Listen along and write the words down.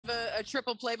a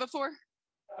triple play before?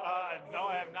 No,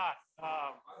 I have not.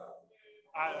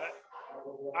 I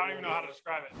don't even know how to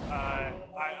describe it.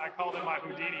 I called it my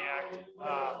Houdini act.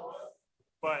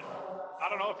 But I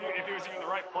don't know if it was even the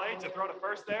right play to throw to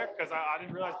first there, because I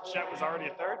didn't realize Chet was already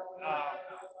at third.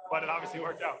 But it obviously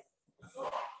worked out.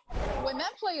 When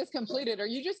that play is completed, are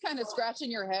you just kind of scratching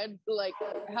your head? Like,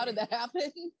 how did that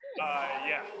happen?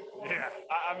 Yeah.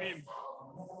 I mean,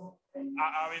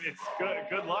 it's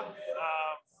good luck.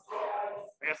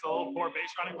 I guess a little poor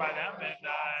base running by them,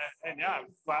 and yeah, I'm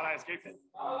glad I escaped it.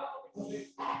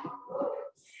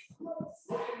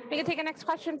 We can take a next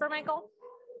question for Michael.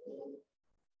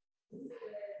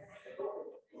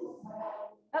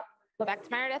 Oh, go back to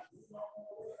Meredith.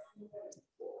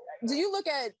 Do you look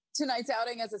at tonight's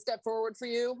outing as a step forward for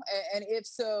you? And if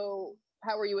so,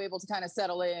 how were you able to kind of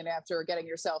settle in after getting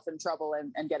yourself in trouble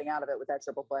and getting out of it with that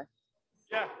triple play?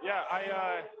 Yeah.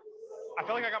 I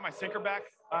felt like I got my sinker back.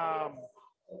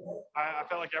 I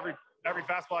felt like every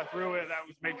fastball I threw that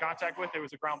was made contact with, it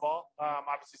was a ground ball.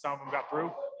 Obviously, some of them got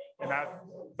through. And that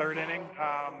third inning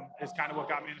is kind of what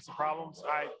got me into some problems.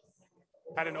 I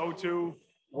had an 0-2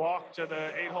 walk to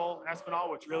the 8-hole Espinal,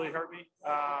 which really hurt me.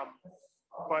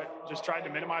 But just tried to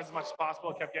minimize as much as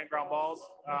possible. Kept getting ground balls.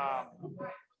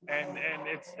 And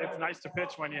it's nice to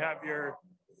pitch when you have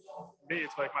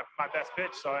it's like my best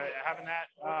pitch. So having that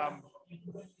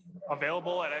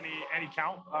available at any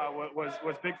count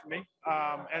was big for me.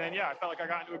 And then, yeah, I felt like I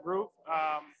got into a groove.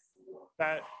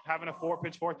 That having a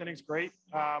 4-pitch fourth inning is great.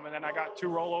 And then I got 2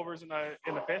 rollovers in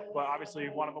the fifth, but obviously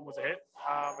one of them was a hit.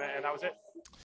 And that was it.